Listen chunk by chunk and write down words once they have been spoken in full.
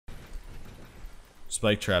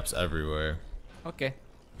Spike traps everywhere. Okay.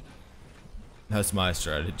 That's my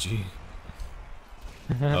strategy.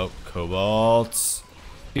 Oh, kobolds.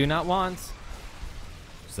 Do not want.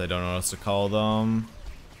 Because I don't know what else to call them.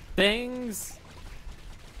 Things.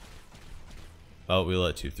 Oh, we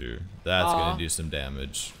let you through. That's gonna do some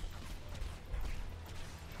damage.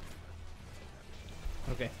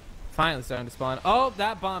 Okay. Finally starting to spawn. Oh,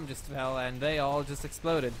 that bomb just fell and they all just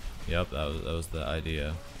exploded. Yep, that was the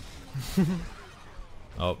idea.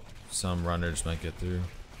 Oh, some runners might get through.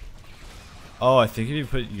 Oh, I think if you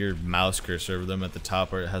put your mouse cursor over them at the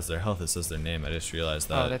top where it has their health, it says their name. I just realized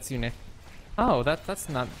that. Oh, that's you, Nick. Oh, that's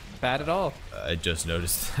not bad at all. I just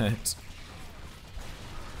noticed that.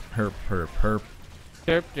 Herp, herp, herp.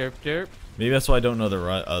 Derp, derp, derp. Maybe that's why I don't know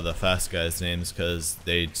the fast guys' names, because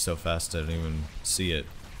they so fast I don't even see it.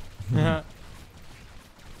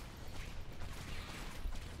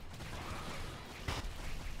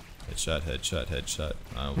 Headshot, headshot, headshot.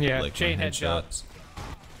 I Yeah, like chain my headshots.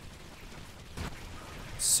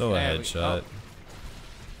 So a headshot.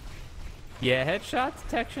 Yeah, headshot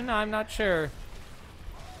detection, I'm not sure.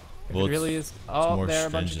 If Well, it really is. it's Oh, more there are a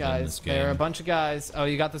bunch of stringent in guys. this There are a game. bunch of guys. Oh,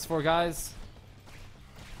 you got this 4 guys?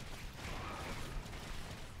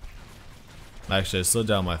 Actually, I slowed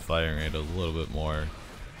down my firing rate a little bit more.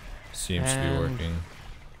 Seems to be working.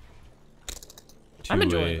 I'm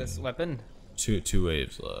enjoying this weapon. Two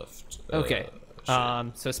waves left. Okay.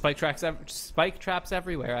 Shit. So spike traps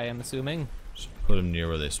everywhere, I am assuming. Should put them near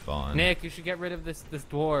where they spawn. Nick, you should get rid of this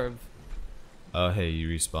dwarf. Oh, hey, you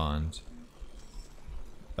respawned.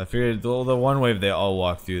 I figured the one wave they all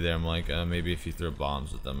walk through there. I'm like, maybe if you throw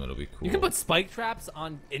bombs at them, it'll be cool. You can put spike traps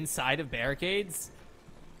on inside of barricades.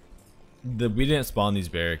 We didn't spawn these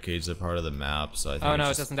barricades; they're part of the map, so I think. Oh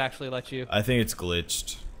no, it doesn't actually let you. I think it's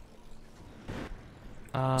glitched.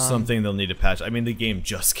 Something they'll need to patch. I mean, the game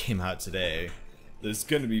just came out today. There's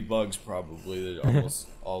gonna be bugs probably. Almost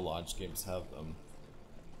all launch games have them.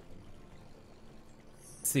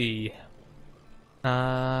 Let's see.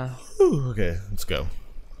 Okay, let's go.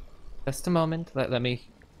 Just a moment. Let me.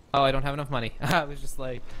 Oh, I don't have enough money. I was just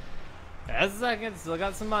like, just a second. Still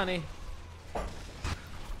got some money.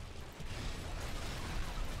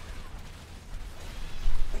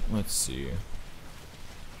 Let's see.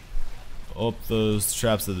 Oh, those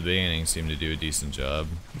traps at the beginning seem to do a decent job.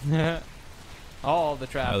 All the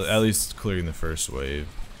traps. At least clearing the first wave.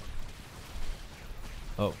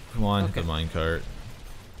 Oh, come on, Okay. the minecart.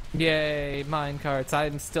 Yay, mine carts.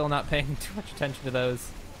 I'm still not paying too much attention to those.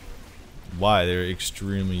 Why? They're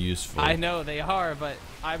extremely useful. I know they are, but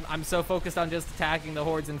I'm so focused on just attacking the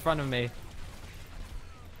hordes in front of me.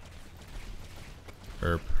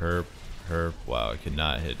 Herp, herp, herp. Wow, I could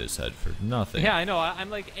not hit his head for nothing. Yeah, I know. I'm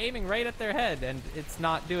like aiming right at their head, and it's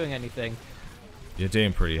not doing anything. You have to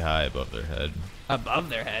aim pretty high above their head. Above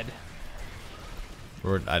their head.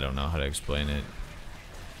 Or, I don't know how to explain it.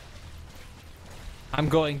 I'm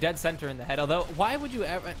going dead center in the head. Although, why would you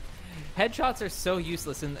ever? Headshots are so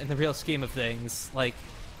useless in the real scheme of things. Like,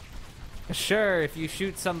 sure, if you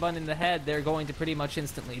shoot someone in the head, they're going to pretty much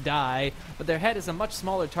instantly die. But their head is a much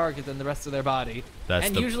smaller target than the rest of their body.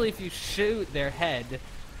 And usually, if you shoot their head,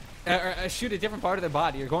 or shoot a different part of their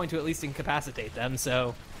body, you're going to at least incapacitate them.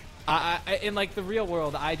 So, in like the real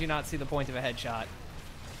world, I do not see the point of a headshot.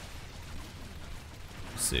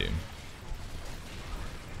 Let's see.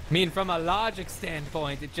 I mean, from a logic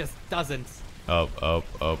standpoint, it just doesn't. Oh, oh,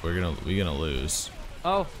 oh, we're gonna lose.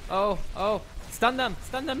 Oh, oh, oh. Stun them,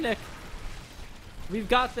 Nick. We've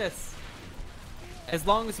got this. As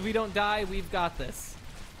long as we don't die, we've got this.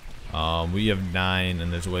 We have 9,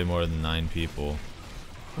 and there's way more than 9 people.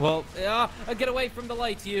 Well, get away from the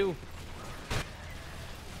light, you.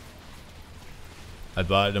 I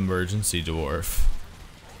bought an emergency dwarf.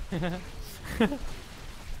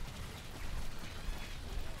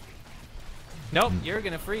 Nope, you're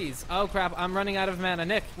gonna freeze. Oh crap, I'm running out of mana.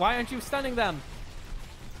 Nick, why aren't you stunning them?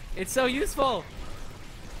 It's so useful.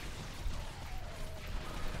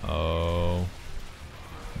 Oh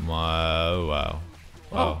my, wow.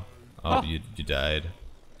 Oh, oh, you died.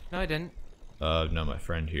 No, I didn't. No, my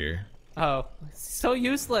friend here. Oh, so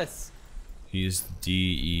useless. He's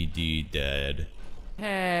DED dead.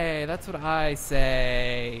 Hey, that's what I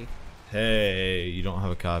say. Hey, you don't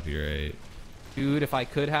have a copyright. Dude, if I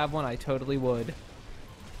could have one, I totally would.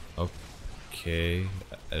 Okay,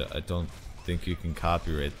 I don't think you can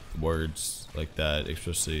copyright words like that,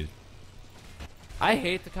 especially. I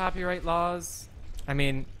hate the copyright laws. I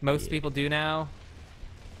mean, most people do now.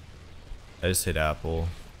 I just hit Apple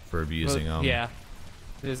for abusing them. Yeah.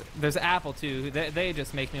 There's Apple too. They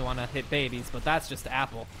just make me want to hit babies, but that's just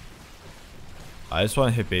Apple. I just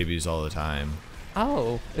want to hit babies all the time.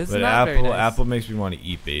 Oh, isn't But that very nice? Apple makes me want to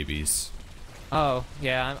eat babies. Oh,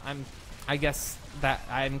 yeah, I guess that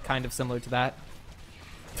I'm kind of similar to that.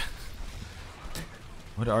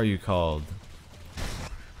 What are you called?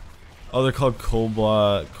 Oh, they're called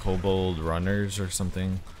kobold runners or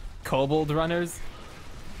something. Kobold runners?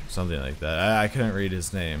 Something like that. I couldn't read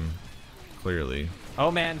his name clearly.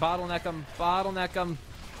 Oh man, bottleneck them, bottleneck them.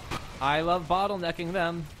 I love bottlenecking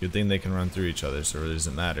them. Good thing they can run through each other, so it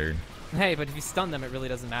doesn't matter. Hey, but if you stun them, it really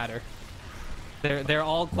doesn't matter. They're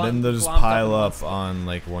all Then they'll just pile up on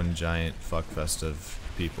like one giant fuckfest of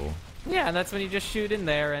people. Yeah, and that's when you just shoot in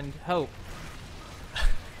there and hope.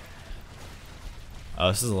 Oh,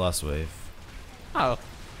 this is the last wave. Oh,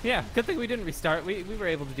 yeah. Good thing we didn't restart. We were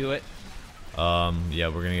able to do it. Yeah,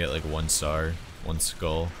 we're gonna get like 1 star, 1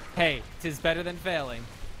 skull. Hey, 'tis better than failing.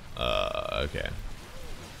 Okay.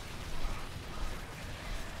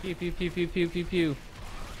 Pew pew pew pew pew pew pew.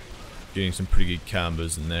 Getting some pretty good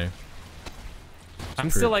combos in there. I'm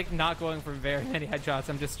still like not going for very many headshots.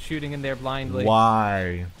 I'm just shooting in there blindly.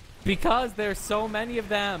 Why? Because there's so many of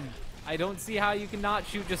them. I don't see how you can not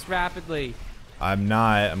shoot just rapidly. I'm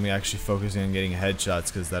not. I'm actually focusing on getting headshots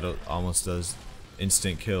because that almost does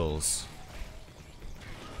instant kills.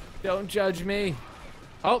 Don't judge me.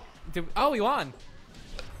 Oh, oh, we won.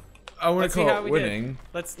 I want Let's to see call how it we winning.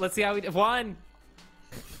 did. Let's see how we did. One.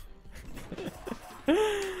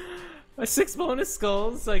 6 bonus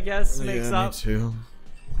skulls, I guess, makes up. Me too.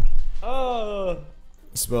 Oh.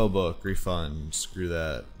 Spellbook, refund. Screw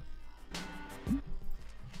that.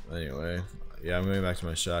 Anyway, yeah, I'm going back to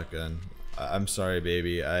my shotgun. I'm sorry,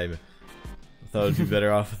 baby. I thought it'd be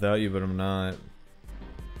better off without you, but I'm not.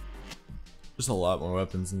 There's a lot more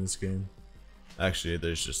weapons in this game. Actually,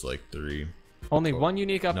 there's just like 3. Only 1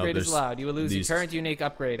 unique upgrade is there's allowed. You will lose your current unique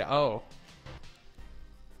upgrade. Oh.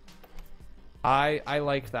 I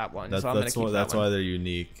like that one, so I'm gonna keep that one. That's why they're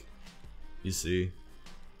unique. You see.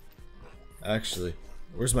 Actually,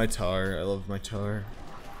 where's my tar? I love my tar.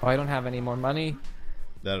 Oh, I don't have any more money.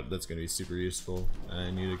 That's gonna be super useful.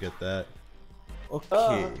 I need to get that.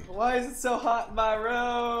 Okay. Why is it so hot in my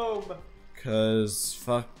room? Cause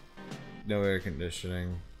fuck, no air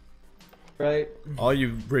conditioning. Right. All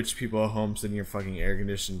you rich people at home sitting in your fucking air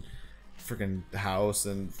conditioned freaking house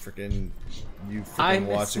and freaking you freaking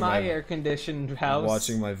watching my air conditioned house.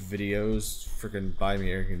 Watching my videos. Freaking buy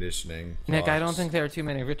me air conditioning. Nick, I don't think there are too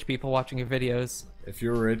many rich people watching your videos. If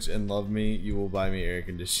you're rich and love me, you will buy me air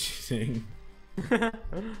conditioning.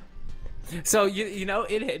 So you know,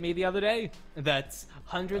 it hit me the other day that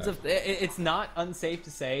hundreds of it's not unsafe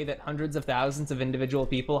to say that hundreds of thousands of individual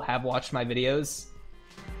people have watched my videos,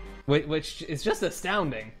 which is just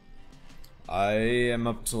astounding. I am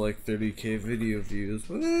up to like 30k video views.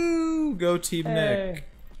 Woo! Go Team Nick.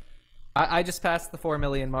 I just passed the 4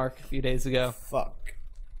 million mark a few days ago. Fuck.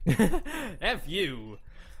 F you.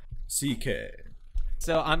 CK.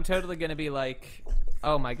 So I'm totally gonna be like,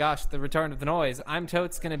 oh my gosh, the return of the noise. I'm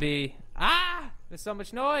totes gonna be, there's so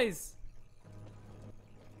much noise.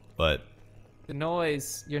 But the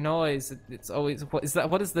noise, your noise, it's always, what is that?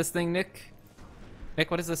 What is this thing, Nick?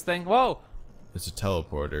 Nick, what is this thing? Whoa! it's a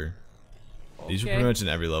teleporter. Okay. These were pretty much in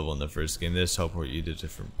every level in the first game. They just teleport you to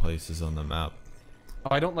different places on the map. Oh,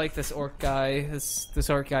 I don't like this orc guy. This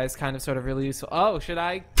orc guy is kind of sort of really useful. Oh, should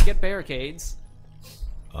I get barricades?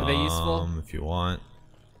 Are they useful? If you want.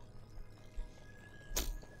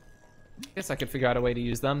 Guess I could figure out a way to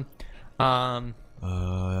use them. Trying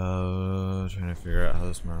to figure out how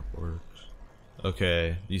this map works.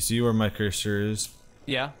 Okay, you see where my cursor is?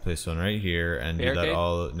 Yeah. Place one right here and Barricade? do that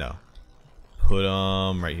all. No. Put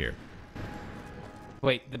them right here.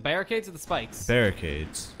 Wait, the barricades or the spikes?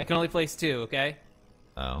 Barricades. I can only place 2, okay?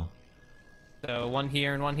 Oh. So 1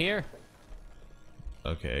 here and 1 here.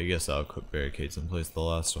 Okay, I guess I'll put barricades in place. The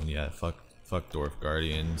last one, yeah. Fuck dwarf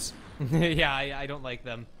guardians. Yeah, I don't like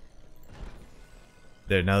them.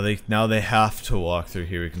 There now they have to walk through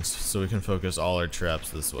here. So we can focus all our traps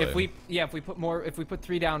this way. If we put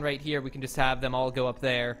 3 down right here, we can just have them all go up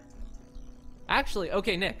there. Actually,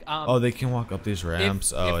 okay, Nick. Oh, they can walk up these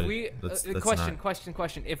ramps.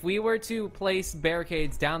 Question. If we were to place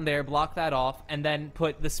barricades down there, block that off, and then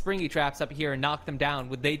put the springy traps up here and knock them down,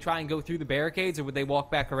 would they try and go through the barricades, or would they walk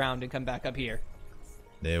back around and come back up here?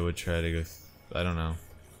 They would try to go. I don't know.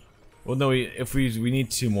 Well, no. We need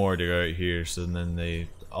 2 more to go right here, so then they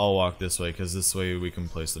all walk this way, because this way we can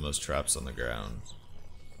place the most traps on the ground.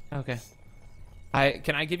 Okay.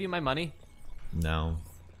 Can I give you my money? No.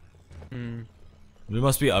 There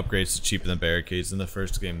must be upgrades to cheapen the barricades. In the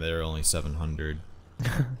first game, they were only 700.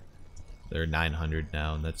 They're 900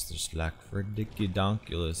 now, and that's just like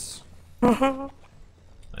ridiculous. Anyway,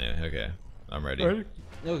 okay. I'm ready.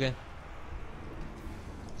 Okay.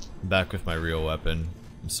 Back with my real weapon.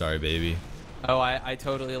 I'm sorry, baby. Oh, I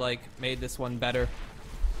totally like made this one better.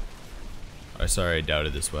 I'm sorry I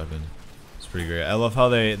doubted this weapon. It's pretty great. I love how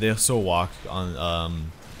they also walk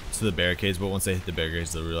on to the barricades, but once they hit the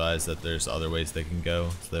barricades, they'll realize that there's other ways they can go,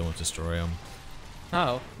 so they won't destroy them.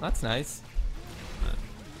 Oh, that's nice.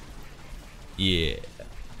 Yeah.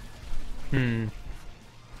 Hmm.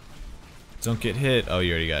 Don't get hit. Oh,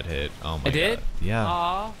 you already got hit. Oh my god. I did? Yeah.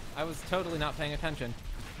 Aw, I was totally not paying attention.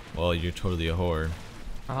 Well, you're totally a whore.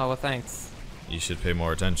 Oh, well, thanks. You should pay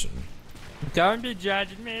more attention. Don't be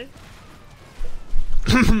judging me.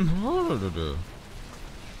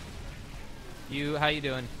 How you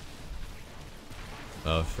doing?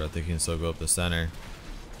 Oh, I think you can still go up the center.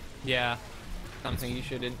 Yeah. Something you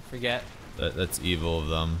shouldn't forget. That's evil of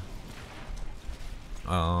them.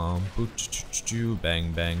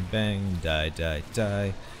 Bang, bang, bang. Die, die,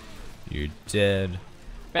 die. You're dead.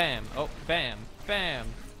 Bam. Oh, bam. Bam.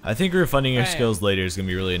 I think refunding your Bam. skills later is going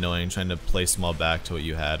to be really annoying, trying to place them all back to what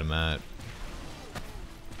you had them at.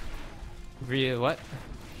 Really, what?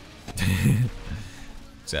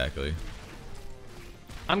 Exactly.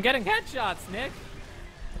 I'm getting headshots, Nick.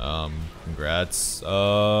 Congrats.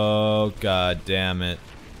 Oh, god damn it.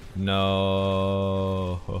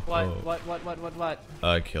 No. What?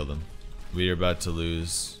 I killed him. We are about to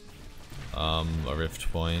lose a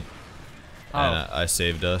rift point. Oh. And I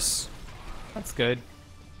saved us. That's good.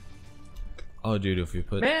 Oh, dude, if we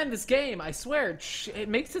put... Man, this game, I swear, it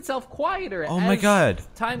makes itself quieter Oh my as god.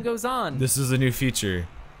 time goes on. This is a new feature.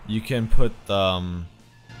 You can put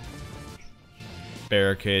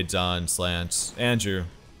barricades on slants. Andrew,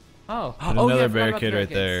 Oh. put Oh, another yeah, I forgot about the barricade right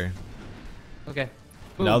there. Okay.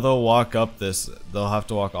 Now Ooh. they'll walk up this. They'll have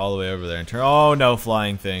to walk all the way over there and turn. Oh no,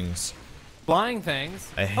 flying things. Flying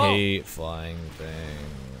things. I hate flying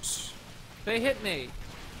things. They hit me.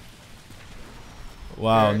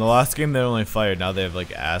 Wow, in the last game they only fired. Now they have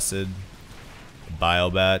like acid,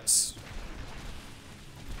 biobats.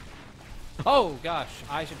 Oh gosh,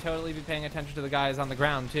 I should totally be paying attention to the guys on the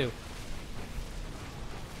ground too.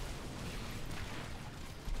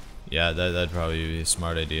 Yeah, that'd probably be a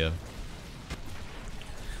smart idea.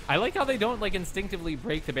 I like how they don't like instinctively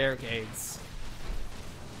break the barricades.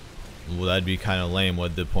 Well, that'd be kind of lame.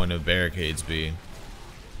 What'd the point of barricades be?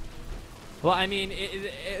 Well, I mean,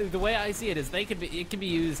 the way I see it is it can be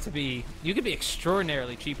used to be. You can be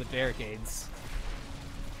extraordinarily cheap with barricades.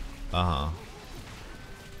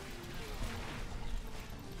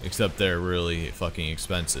 Except they're really fucking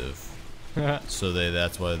expensive. So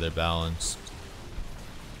that's why they're balanced.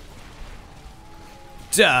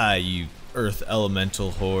 Die, you earth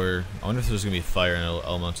elemental whore. I wonder if there's gonna be fire and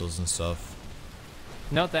elementals and stuff.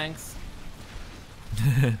 No thanks.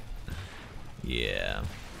 Yeah.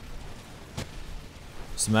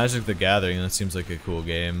 So Magic the Gathering, that seems like a cool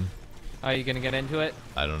game. Are you gonna get into it?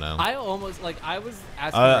 I don't know. I almost I was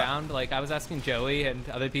asking around, I was asking Joey and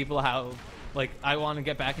other people how I want to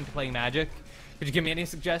get back into playing Magic. Could you give me any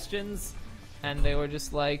suggestions? And they were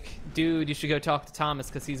just like, dude, you should go talk to Thomas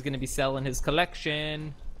because he's gonna be selling his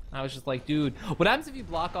collection. I was just like, dude, what happens if you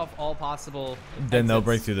block off all possible Then they'll exits?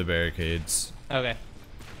 break through the barricades. Okay.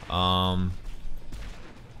 I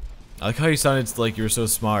like how you sounded like you were so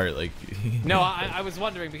smart. Like No, I was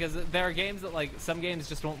wondering because there are games that some games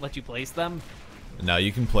just won't let you place them. No,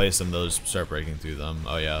 you can place them. They'll just start breaking through them.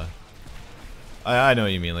 Oh yeah. I know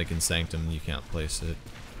what you mean. Like in Sanctum, you can't place it.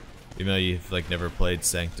 Even though you've never played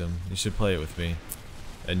Sanctum, you should play it with me,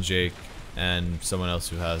 and Jake, and someone else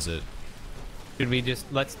who has it. Should we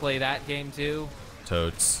just let's play that game too?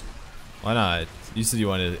 Totes. Why not? You said you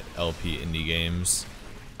wanted LP indie games.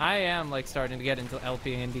 I am starting to get into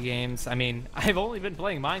LP indie games. I mean, I've only been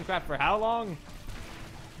playing Minecraft for how long?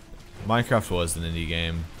 Minecraft was an indie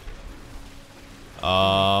game.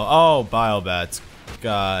 Oh, Biobats.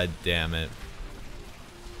 God damn it.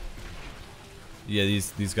 Yeah,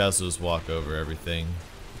 these guys will just walk over everything,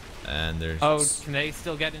 and they're. Oh, can they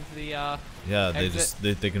still get into the? Yeah, they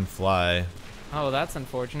exit? they can fly. Oh, that's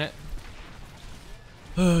unfortunate.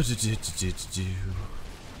 Oh,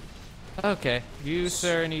 Okay, you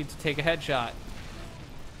sir need to take a headshot.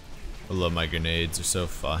 I love my grenades. They're so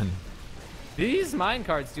fun. These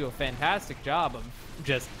minecarts do a fantastic job of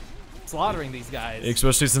just slaughtering these guys.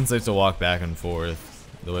 Especially since they have to walk back and forth.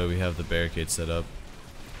 The way we have the barricade set up.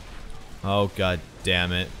 Oh god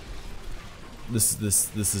damn it. This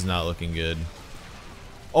is not looking good.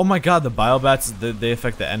 Oh my god, the biobats, they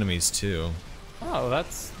affect the enemies too. Oh,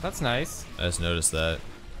 that's nice. I just noticed that.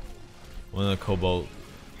 One of the cobalt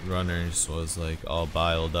runners was all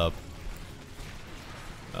biled up.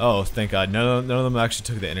 Oh, thank God. None of them actually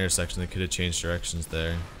took the intersection. They could have changed directions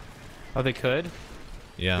there. Oh, they could?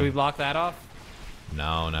 Yeah. Do we block that off?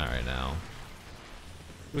 No, not right now.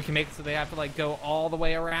 We can make it so they have to like go all the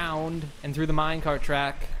way around and through the minecart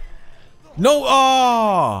track. No!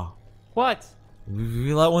 Oh! What?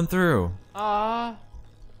 We let one through. Ah.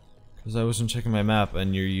 Because I wasn't checking my map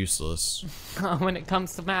and you're useless. When it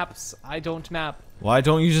comes to maps, I don't map. Why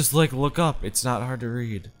don't you just like look up? It's not hard to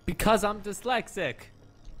read. Because I'm dyslexic.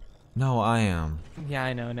 No, I am. Yeah,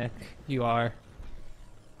 I know, Nick. You are.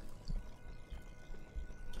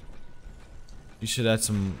 You should add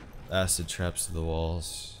some acid traps to the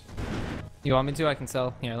walls. You want me to? I can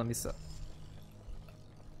sell. Here, let me sell.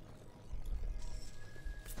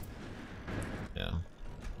 Yeah.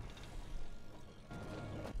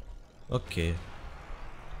 Okay.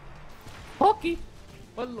 Hockey.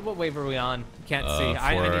 What wave are we on? Can't see. 4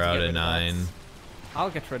 I need to get out rid of of 9. that. I'll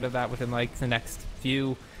get rid of that within like the next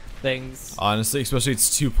few things. Honestly, especially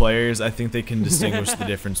it's 2 players, I think they can distinguish the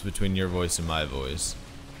difference between your voice and my voice.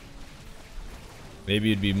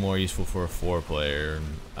 Maybe it'd be more useful for a 4-player.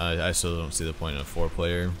 I still don't see the point of a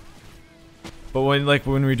 4-player. But when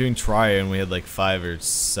we were doing try and we had like 5 or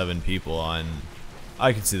 7 people on,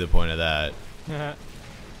 I could see the point of that.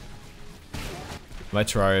 My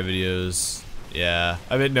Terraria videos, yeah.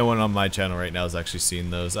 I bet no one on my channel right now has actually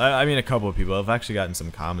seen those. I mean, a couple of people. I've actually gotten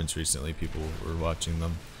some comments recently. People were watching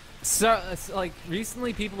them. So, like,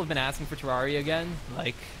 recently people have been asking for Terraria again.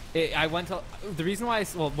 Like, I went to... The reason why...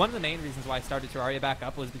 one of the main reasons why I started Terraria back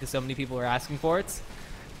up was because so many people were asking for it.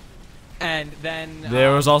 And then...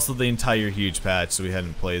 There was also the entire huge patch, so we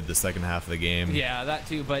hadn't played the second half of the game. Yeah, that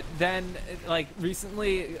too. But then, like,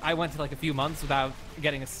 recently I went to, like, a few months without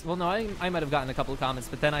getting a... Well, no, I might have gotten a couple of comments,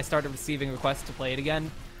 but then I started receiving requests to play it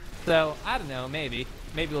again. So, I don't know, maybe.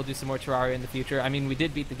 Maybe we'll do some more Terraria in the future. I mean, we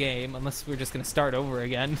did beat the game, unless we're just going to start over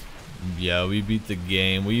again. Yeah, we beat the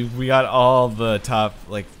game. We got all the top,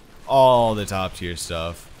 like, all the top tier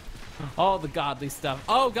stuff. All the godly stuff.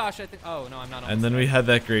 Oh, gosh, I think... Oh, no, I'm not. And then we had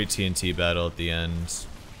that great TNT battle at the end.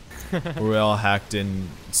 Where we all hacked in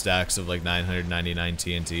stacks of, like, 999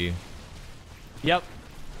 TNT. Yep.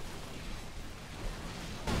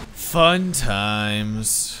 Fun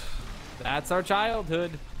times. That's our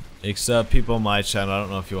childhood. Except people on my channel, I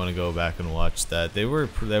don't know if you want to go back and watch that.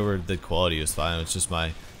 The quality was fine. It was just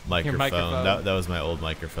my microphone. That was my old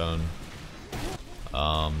microphone.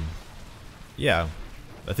 Yeah.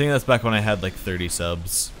 I think that's back when I had like 30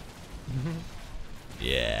 subs.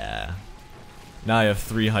 Yeah. Now I have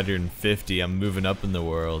 350. I'm moving up in the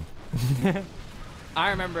world.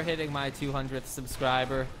 I remember hitting my 200th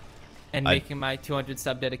subscriber and making my 200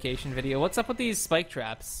 sub dedication video. What's up with these spike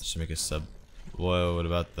traps? Should make a sub. Whoa, what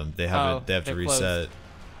about them? They have they have to reset. Closed.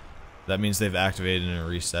 That means they've activated and are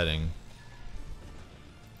resetting.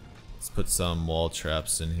 Let's put some wall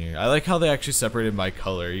traps in here. I like how they actually separated by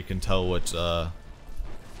color. You can tell what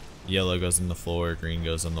yellow goes in the floor, green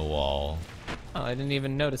goes on the wall. Oh, I didn't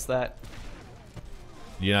even notice that.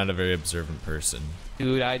 You're not a very observant person.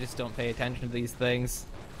 Dude, I just don't pay attention to these things.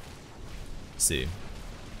 See.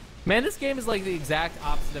 Man, this game is like the exact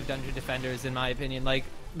opposite of Dungeon Defenders in my opinion. Like,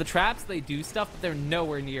 the traps, they do stuff, but they're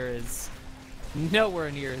nowhere near as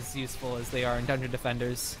useful as they are in Dungeon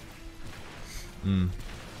Defenders.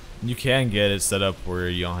 You can get it set up where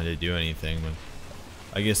you don't have to do anything, but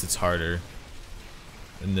I guess it's harder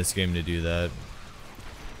in this game to do that.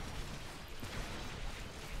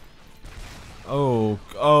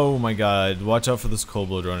 Oh my god, watch out for those cold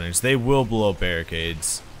blood runners. They will blow up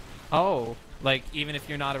barricades. Oh, like even if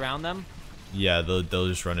you're not around them? Yeah, they'll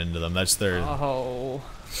just run into them. That's their... Oh.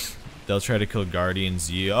 They'll try to kill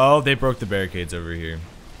guardians. Oh, they broke the barricades over here.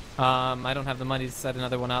 I don't have the money to set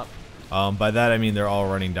another one up. By that I mean they're all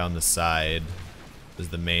running down the side. Is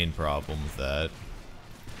the main problem with that.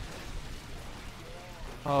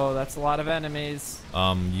 Oh, that's a lot of enemies.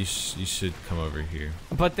 You should come over here.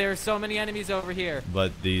 But there's so many enemies over here.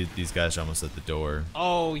 But these guys are almost at the door.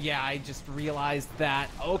 Oh yeah, I just realized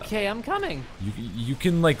that. Okay, I'm coming. You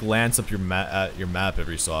can like lance up your map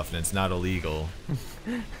every so often. It's not illegal.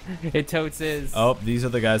 It totes is. Oh, these are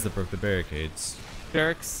the guys that broke the barricades.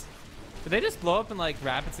 Jerks. Did they just blow up in like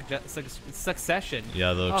rapid succession?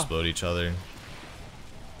 Yeah, they'll explode each other.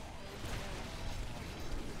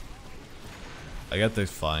 I got the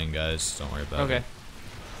flying guys. Don't worry about it.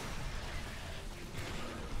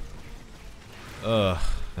 Okay.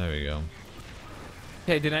 There we go.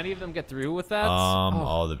 Okay, did any of them get through with that?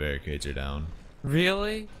 All the barricades are down.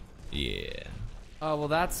 Really? Yeah. Oh well,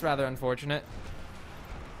 that's rather unfortunate.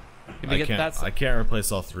 I can't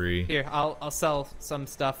replace all 3. Here, I'll sell some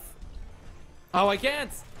stuff. Oh, I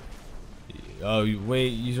can't. Oh, wait,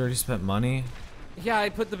 you already spent money? Yeah, I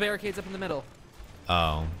put the barricades up in the middle.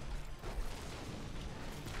 Oh.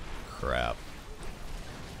 Crap.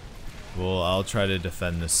 Well, I'll try to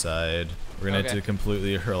defend this side. We're gonna have to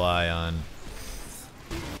completely rely on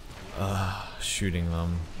shooting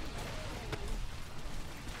them.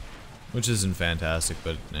 Which isn't fantastic,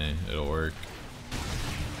 but it'll work.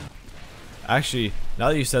 Actually, now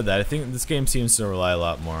that you said that, I think this game seems to rely a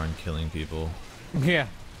lot more on killing people. Yeah.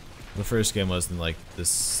 The first game wasn't like this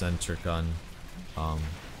centric on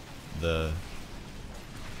the...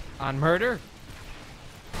 On murder?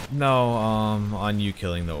 No, on you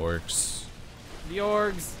killing the orcs. The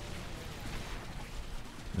orgs.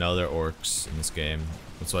 No, they're orcs in this game.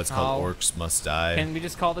 That's why it's called Orcs Must Die. Can we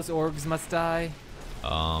just call this Orgs Must Die?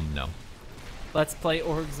 No. Let's play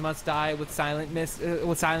Orgs Must Die with silent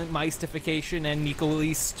mystification and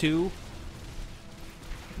Nicolis 2.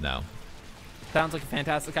 No. Sounds like a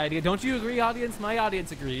fantastic idea. Don't you agree, audience? My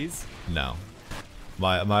audience agrees. No.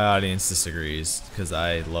 My audience disagrees because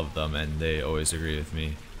I love them and they always agree with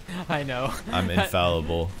me. I know. I'm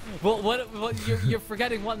infallible. Well, what you're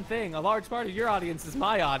forgetting one thing. A large part of your audience is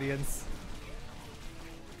my audience.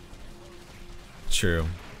 True.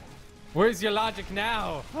 Where's your logic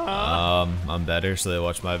now? I'm better, so they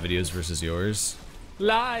watch my videos versus yours.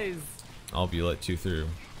 Lies. Oh, you let two through.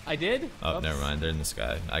 I did? Oh, Oops. never mind. They're in the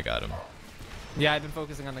sky. I got him. Yeah, I've been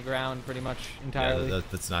focusing on the ground pretty much entirely. Yeah,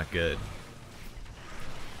 that's not good.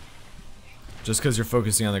 Just because you're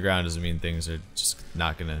focusing on the ground doesn't mean things are just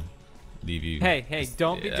not gonna leave you. Hey,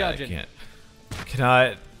 don't be judging. I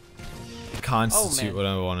cannot constitute what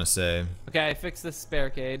I want to say. Okay, I fixed this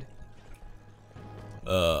barricade.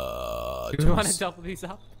 Do we want to double these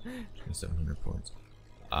up? 700 points.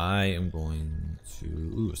 I am going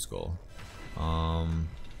to a skull.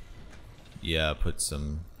 Yeah, put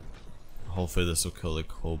some. Hopefully this will kill the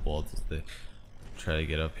kobold as they try to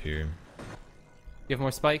get up here. You have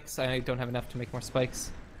more spikes? I don't have enough to make more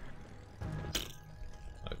spikes.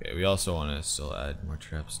 Okay, we also want to still add more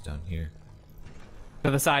traps down here.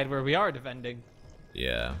 To the side where we are defending.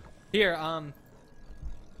 Yeah. Here,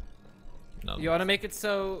 No. you want to make it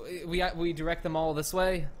so we direct them all this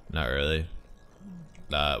way? Not really.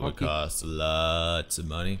 That would cost lots of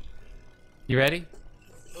money. You ready?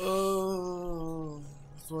 Oh,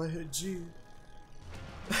 that's why I hit G.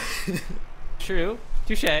 True.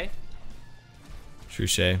 Touche.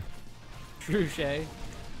 Touche. Touche.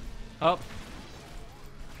 Oh.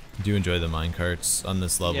 Do enjoy the minecarts on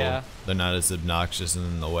this level. Yeah. They're not as obnoxious and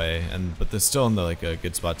in the way, but they're still in like a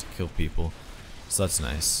good spot to kill people. So that's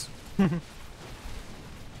nice.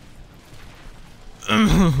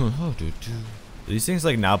 Oh, dude. These things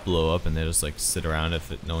like not blow up and they just like sit around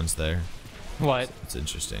if no one's there. What? It's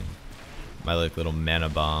interesting. My like little mana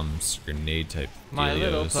bombs, grenade type. My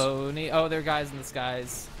little dealios. pony. Oh, they're guys in the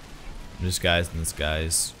skies. There's guys in the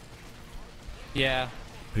skies. Yeah.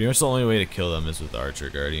 Pretty much the only way to kill them is with Archer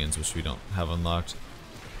Guardians, which we don't have unlocked.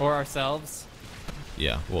 Or ourselves.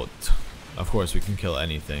 Yeah, well, of course we can kill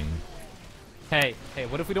anything. Hey,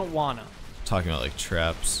 what if we don't wanna? Talking about like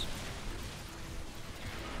traps.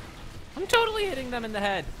 I'm totally hitting them in the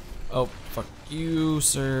head. Oh, fuck you,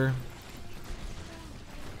 sir.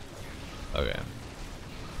 Okay.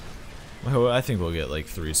 Well, I think we'll get like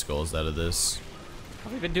 3 skulls out of this.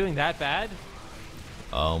 Have we been doing that bad?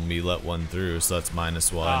 We let one through, so that's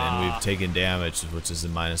 -1, and we've taken damage, which is a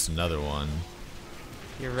minus another one.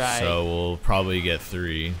 You're right. So we'll probably get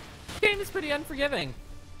 3. This game is pretty unforgiving.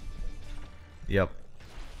 Yep.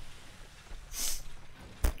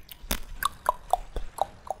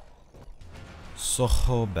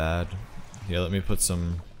 So bad. Yeah, let me put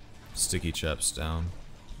some sticky traps down.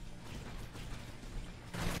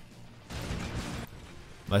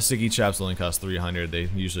 My sticky traps only cost 300. They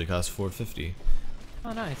usually cost 450.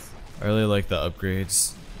 Oh, nice. I really like the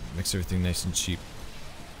upgrades. Makes everything nice and cheap.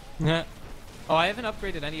 Oh, I haven't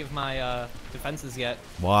upgraded any of my defenses yet.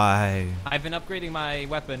 Why? I've been upgrading my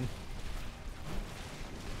weapon.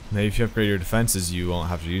 Maybe if you upgrade your defenses, you won't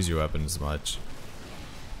have to use your weapon as much.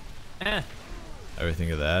 Ever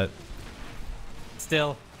think of that?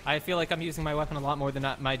 Still, I feel like I'm using my weapon a lot more than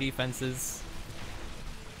my defenses.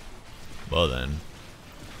 Well then.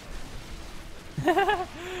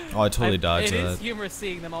 Oh, I totally dodged that. It is humorous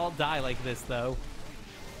seeing them all die like this, though.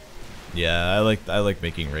 Yeah, I like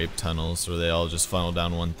making rape tunnels where they all just funnel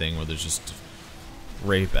down one thing where there's just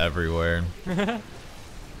rape everywhere.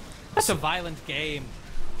 That's a violent game.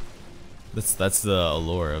 That's the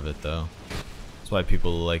allure of it, though. That's why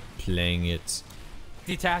people like playing it.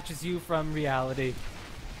 Detaches you from reality.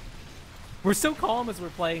 We're so calm as we're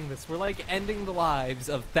playing this. We're like ending the lives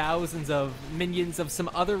of thousands of minions of some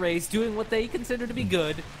other race doing what they consider to be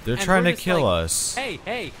good. They're and trying we're to just kill like, us.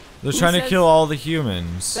 Hey. They're trying to kill all the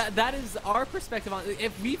humans. That is our perspective on.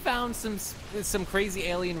 If we found some crazy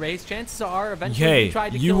alien race, chances are eventually we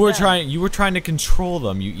tried to kill them. You were trying to control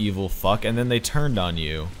them, you evil fuck, and then they turned on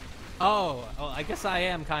you. Oh, well, I guess I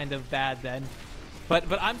am kind of bad then.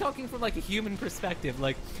 But I'm talking from like a human perspective.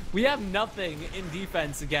 Like, we have nothing in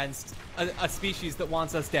defense against a species that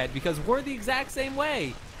wants us dead because we're the exact same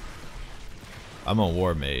way. I'm a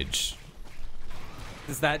war mage.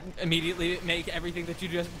 Does that immediately make everything that you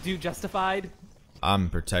just do justified? I'm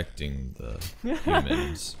protecting the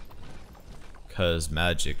humans. Cause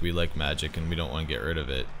magic, we like magic and we don't want to get rid of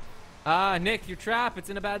it. Nick, your trap, it's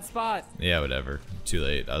in a bad spot. Yeah, whatever. Too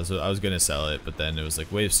late. I was gonna sell it, but then it was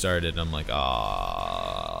like wave started and I'm like,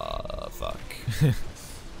 ah, fuck.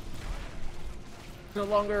 No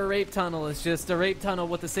longer a rape tunnel, it's just a rape tunnel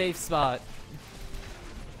with a safe spot.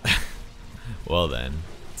 Well then.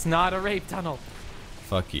 It's not a rape tunnel.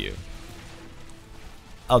 Fuck you.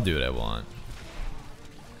 I'll do what I want.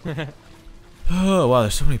 Oh wow,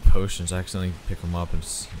 there's so many potions. I accidentally pick them up and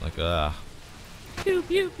it's like, ah. Pew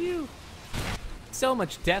pew pew. So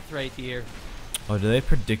much death right here. Oh, do they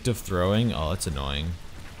predictive throwing? Oh, that's annoying.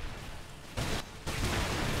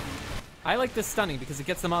 I like this stunning because it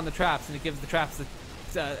gets them on the traps and it gives the traps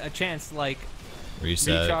a chance to like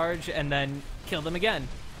Reset. recharge and then kill them again.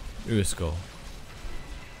 Ooh, a skull.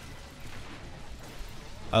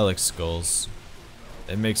 I like skulls.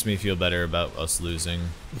 It makes me feel better about us losing.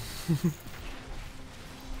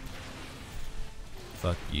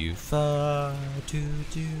 Fuck you, fuck,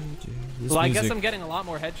 Well, I guess I'm getting a lot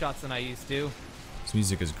more headshots than I used to. This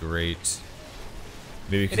music is great.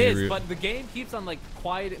 Maybe it is, but the game keeps on like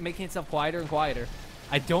making itself quieter and quieter.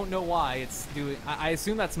 I don't know why it's doing. I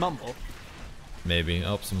assume that's mumble. Maybe.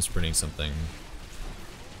 Oh, someone's printing something.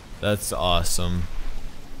 That's awesome.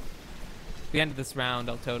 The end of this round,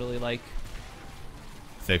 I'll totally like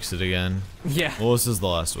fix it again. Yeah. Well, this is the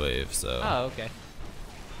last wave, so. Oh, okay.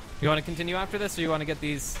 You want to continue after this, or you want to get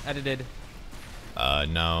these edited?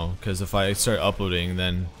 No, because if I start uploading,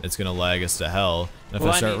 then it's gonna lag us to hell. And if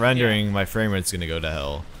Well, I start rendering, my frame rate's gonna go to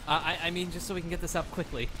hell. I mean, just so we can get this up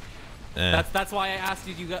quickly. That's why I asked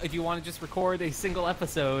you if you want to just record a single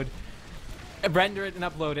episode, render it and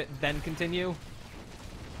upload it, then continue.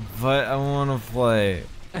 But I want to play.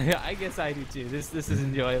 I guess I do too. This is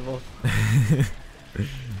enjoyable.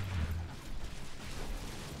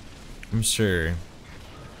 I'm sure.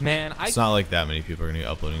 Man, it's not like that many people are gonna be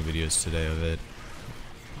uploading videos today of it.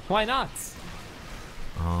 Why not?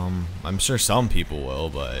 I'm sure some people will,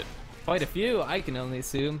 but quite a few, I can only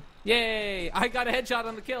assume. Yay! I got a headshot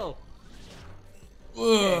on the kill.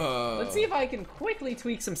 Okay. Let's see if I can quickly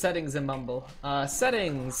tweak some settings in Mumble.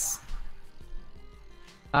 Settings.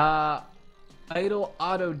 Idle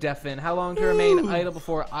auto deafen. How long to remain idle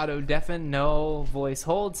before auto deafen? No. Voice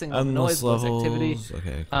hold. Single noise. Voice activity.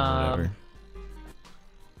 Okay. Whatever.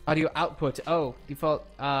 Audio output. Oh, default.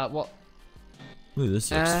 Well. Ooh,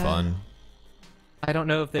 this looks fun. I don't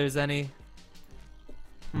know if there's any.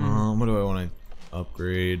 What do I want to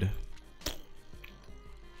upgrade?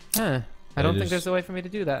 Huh. I don't think there's a way for me to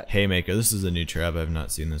do that. Haymaker. This is a new trap. I've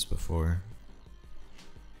not seen this before.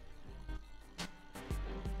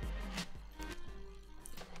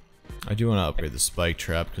 I do want to upgrade the spike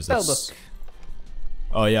trap because that's.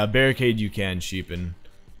 Oh yeah, barricade you can cheapen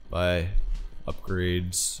by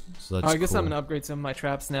upgrades. So that's I guess cool. I'm gonna upgrade some of my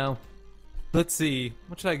traps now. Let's see.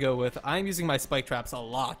 What should I go with? I'm using my spike traps a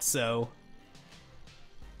lot, so.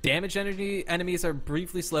 Damaged enemies are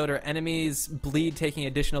briefly slowed, or enemies bleed, taking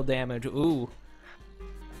additional damage. Ooh.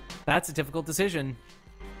 That's a difficult decision.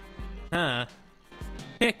 Huh.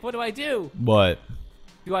 Nick, what do I do? What?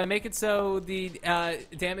 Do I make it so the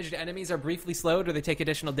damaged enemies are briefly slowed, or they take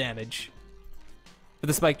additional damage? For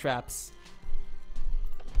the spike traps.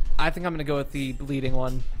 I think I'm gonna go with the bleeding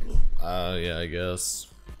one. Yeah, I guess.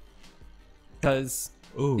 Because,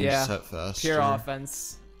 yeah, set faster. Pure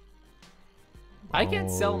offense. I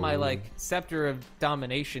can't sell my, like, Scepter of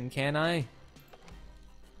Domination, can I?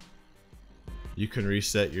 You can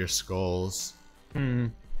reset your skulls.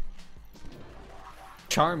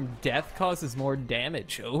 Charm Death causes more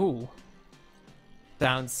damage. Ooh.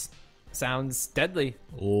 Sounds deadly.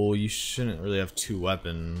 Oh, you shouldn't really have two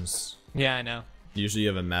weapons. Yeah, I know. Usually you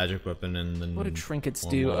have a magic weapon and then what do trinkets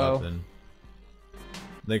do? Weapon.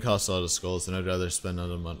 They cost a lot of skulls, and I'd rather spend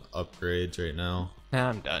them on upgrades right now.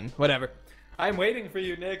 I'm done. Whatever. I'm waiting for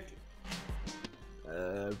you, Nick.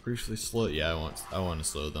 Briefly slow. Yeah, I want to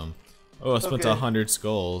slow them. Oh, I spent 100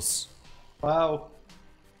 skulls. Wow.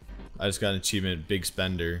 I just got an achievement, big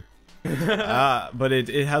spender. But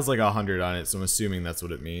it has like 100 on it, so I'm assuming that's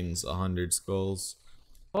what it means. 100 skulls.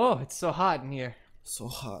 Oh, it's so hot in here. So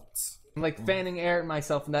hot. I'm like fanning air at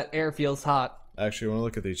myself, and that air feels hot. Actually, I want to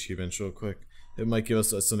look at the achievements real quick. It might give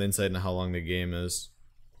us some insight into how long the game is.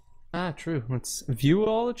 Ah, true. Let's view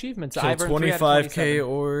all achievements. Kill I've earned 25k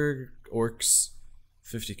orcs,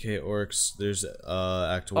 50k orcs. There's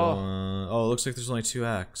Act 1. Oh, it looks like there's only 2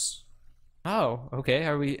 acts. Oh, okay.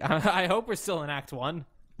 Are we? I hope we're still in Act 1.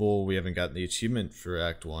 Well, we haven't gotten the achievement for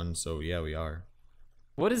Act 1, so yeah, we are.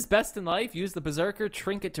 What is best in life? Use the Berserker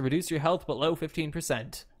trinket to reduce your health below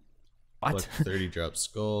 15%. What? Collect 30 drop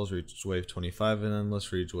skulls, reach wave 25 in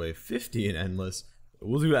endless, reach wave 50 in endless.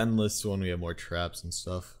 We'll do endless when we have more traps and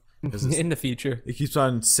stuff. In the future. It keeps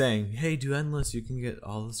on saying, hey, do endless, you can get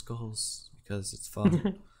all the skulls, because it's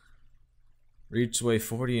fun. Reach wave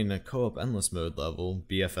 40 in a co-op endless mode level,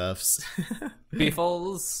 BFFs.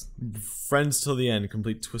 Beefles. Friends till the end,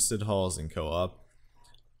 complete twisted halls in co-op.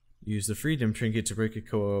 Use the freedom trinket to break a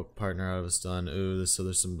co-op partner out of a stun. Ooh, so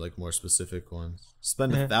there's some like more specific ones.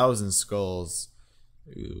 Spend 1,000 skulls.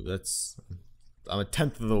 Ooh, that's... I'm a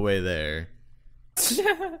 10th of the way there.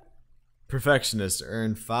 Perfectionist,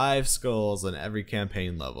 earn 5 skulls on every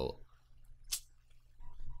campaign level.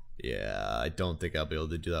 Yeah, I don't think I'll be able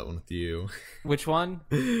to do that one with you. Which one?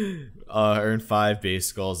 Earn 5 base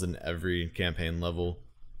skulls in every campaign level.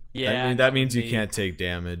 Yeah. I mean, that means you can't take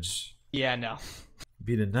damage. Yeah, no.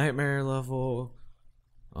 Beat a nightmare level.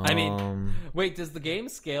 I mean, wait, does the game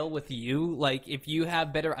scale with you? Like, if you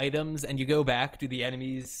have better items and you go back, do the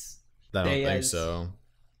enemies... I don't think so.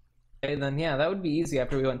 Okay, then yeah, that would be easy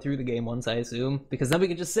after we went through the game once, I assume. Because then we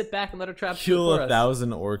could just sit back and let our traps Kill do it for us. 1,000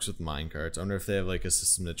 orcs with minecarts. I wonder if they have like a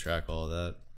system to track all of that.